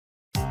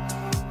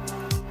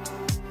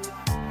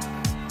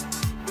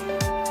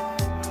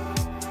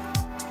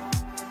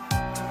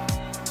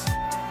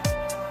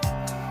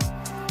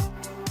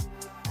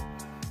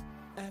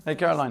Hey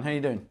Caroline, how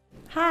you doing?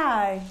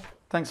 Hi.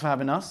 Thanks for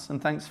having us,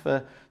 and thanks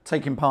for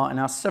taking part in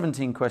our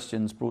 17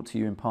 questions brought to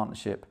you in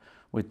partnership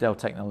with Dell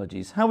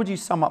Technologies. How would you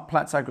sum up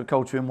Platts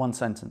Agriculture in one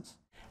sentence?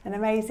 An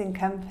amazing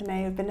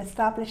company. We've been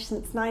established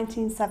since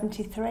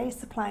 1973,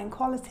 supplying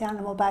quality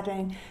animal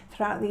bedding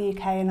throughout the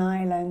UK and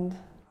Ireland.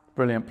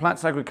 Brilliant.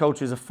 Platts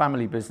Agriculture is a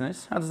family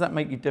business. How does that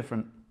make you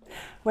different?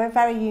 We're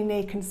very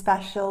unique and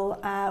special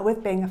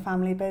with being a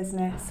family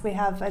business. We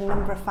have a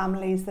number of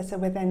families that are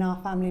within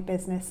our family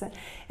business.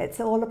 It's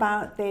all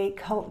about the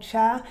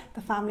culture,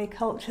 the family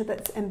culture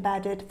that's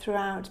embedded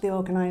throughout the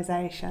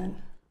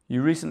organisation.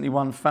 You recently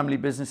won Family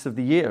Business of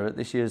the Year at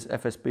this year's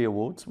FSB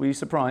Awards. Were you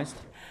surprised?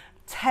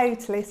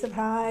 Totally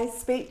surprised,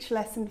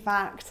 speechless in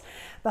fact.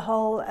 The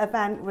whole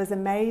event was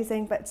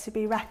amazing, but to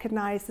be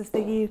recognised as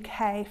the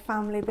UK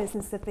Family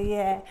Business of the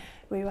Year,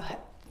 we were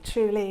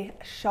truly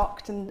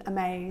shocked and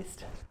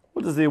amazed.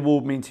 What does the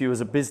award mean to you as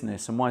a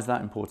business, and why is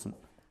that important?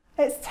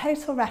 It's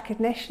total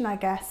recognition, I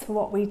guess, for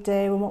what we do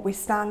and what we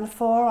stand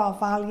for, our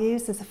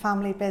values as a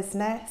family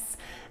business,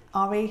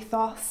 our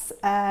ethos,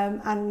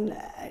 and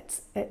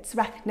it's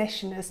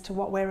recognition as to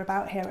what we're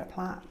about here at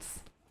Platts.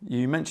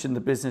 You mentioned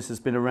the business has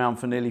been around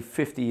for nearly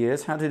 50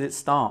 years. How did it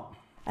start?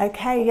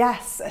 Okay,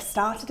 yes, I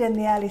started in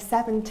the early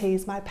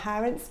 70s. My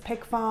parents,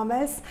 pig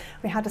farmers.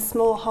 We had a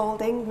small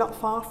holding not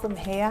far from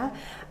here.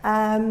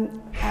 And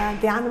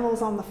the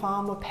animals on the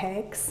farm were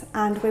pigs,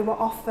 and we were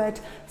offered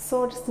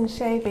sawdust and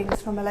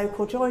shavings from a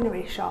local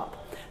joinery shop.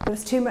 There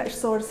was too much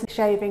sawdust and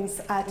shavings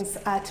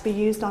to be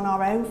used on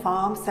our own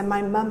farm, so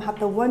my mum had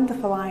the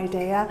wonderful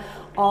idea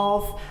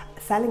of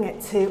selling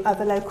it to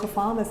other local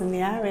farmers in the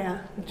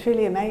area.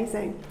 Truly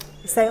amazing.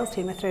 The sales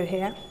team are through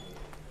here.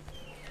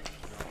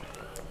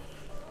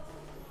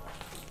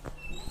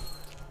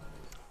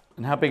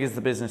 And how big is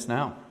the business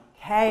now?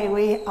 Okay,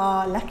 we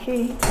are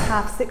lucky to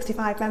have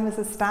 65 members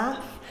of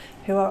staff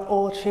who are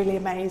all truly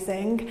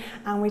amazing,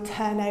 and we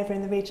turn over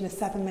in the region of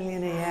 7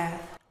 million a year.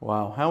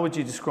 Wow. How would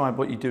you describe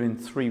what you do in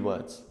 3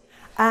 words?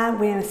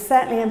 We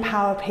certainly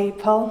empower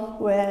people,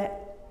 we're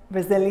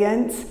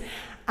resilient,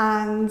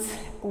 and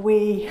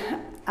we,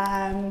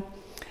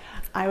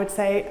 I would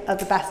say, are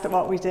the best at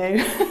what we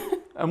do.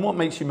 And what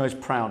makes you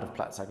most proud of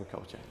Platts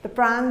Agriculture? The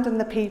brand and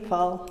the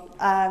people,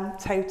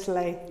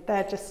 totally.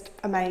 They're just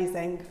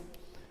amazing.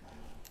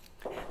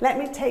 Let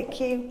me take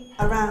you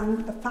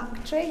around the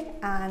factory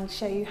and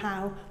show you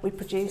how we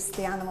produce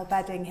the animal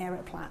bedding here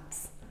at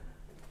Platts.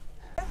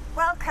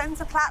 Welcome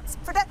to Platts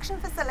production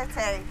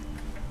facility.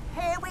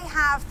 Here we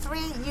have 3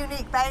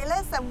 unique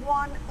balers and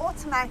 1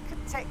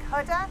 automatic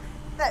hoodder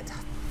that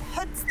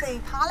hoods the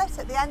pallet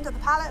at the end of the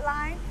pallet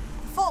line.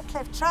 The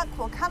forklift truck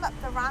will come up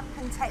the ramp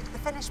and take the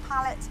finished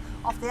pallet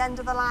off the end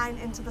of the line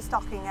into the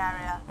stocking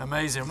area.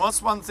 Amazing.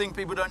 What's one thing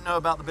people don't know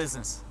about the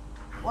business?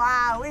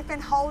 Wow, we've been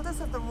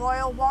holders of the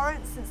Royal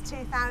Warrant since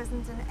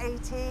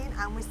 2018,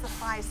 and we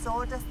supply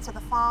sawdust to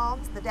the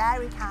farms, the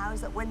dairy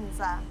cows at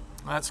Windsor.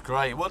 That's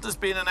great. What does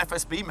being an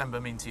FSB member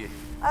mean to you?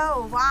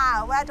 Oh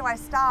wow, where do I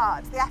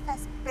start? The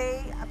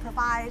FSB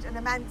provide an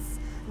immense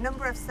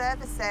number of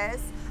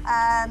services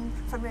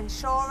from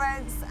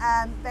insurance.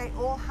 They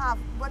all have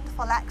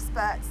wonderful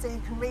experts, so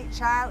you can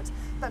reach out.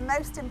 But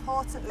most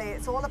importantly,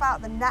 it's all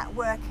about the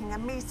networking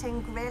and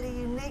meeting really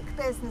unique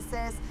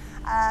businesses,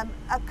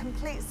 a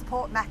complete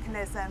support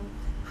mechanism.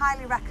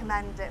 Highly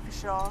recommend it for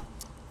sure.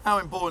 How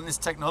important is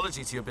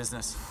technology to your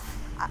business?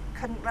 I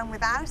couldn't run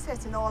without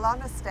it, in all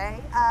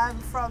honesty.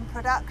 From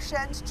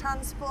production to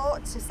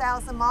transport to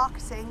sales and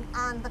marketing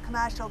and the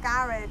commercial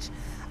garage.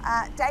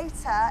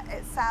 Data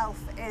itself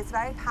is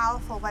very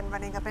powerful when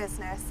running a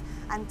business,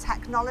 and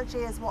technology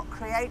is what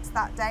creates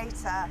that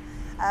data.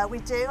 We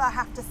do, I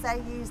have to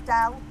say, use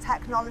Dell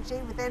technology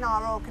within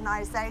our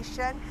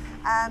organisation,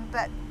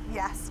 but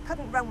yes,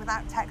 couldn't run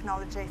without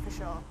technology for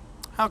sure.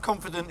 How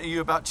confident are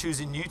you about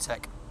choosing new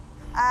tech?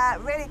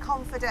 Really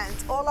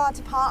confident. All our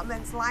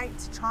departments like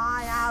to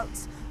try out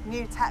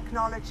new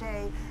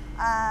technology.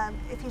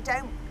 If you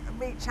don't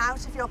reach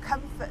out of your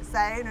comfort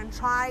zone and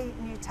try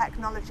new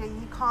technology,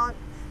 you can't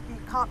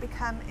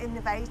become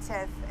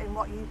innovative in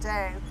what you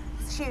do.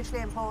 It's hugely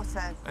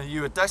important. Are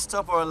you a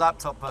desktop or a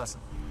laptop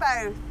person?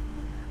 Both.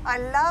 I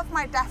love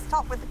my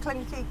desktop with the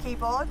clunky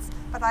keyboards,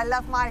 but I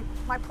love my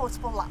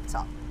portable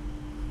laptop.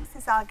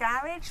 This is our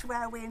garage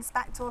where we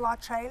inspect all our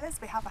trailers.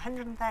 We have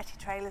 130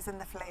 trailers in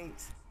the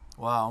fleet.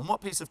 Wow, and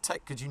what piece of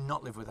tech could you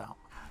not live without?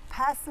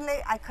 Personally,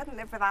 I couldn't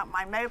live without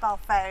my mobile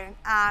phone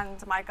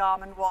and my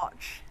Garmin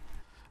watch.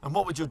 And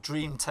what would your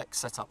dream tech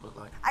setup look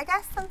like? I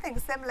guess something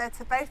similar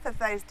to both of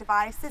those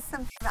devices,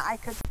 something that I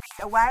could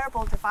make a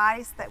wearable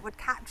device that would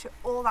capture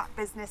all that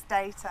business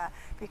data,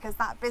 because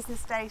that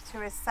business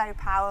data is so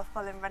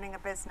powerful in running a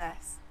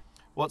business.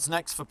 What's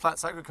next for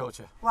Platts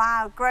Agriculture?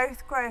 Wow,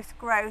 growth, growth,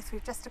 growth.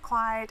 We've just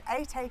acquired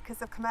 8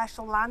 acres of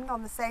commercial land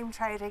on the same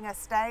trading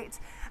estate,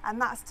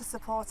 and that's to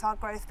support our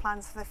growth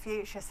plans for the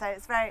future, so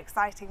it's very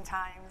exciting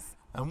times.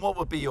 And what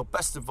would be your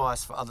best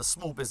advice for other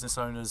small business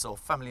owners or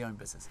family-owned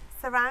businesses?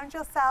 Surround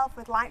yourself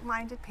with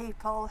like-minded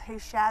people who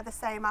share the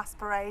same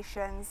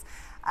aspirations.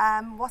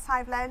 What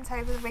I've learned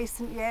over the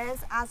recent years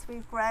as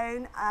we've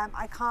grown,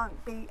 I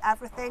can't be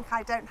everything.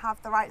 I don't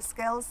have the right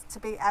skills to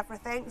be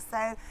everything.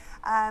 So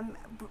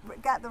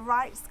get the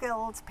right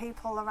skilled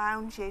people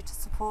around you to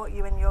support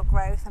you in your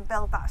growth and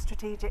build that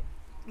strategic,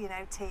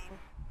 team.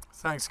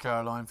 Thanks,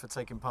 Caroline, for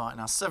taking part in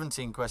our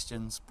 17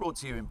 questions brought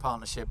to you in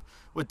partnership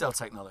with Dell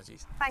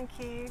Technologies. Thank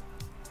you.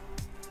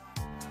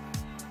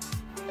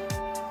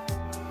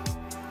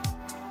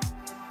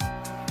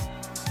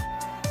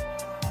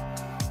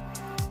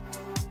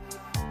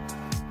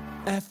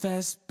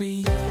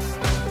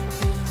 FSB.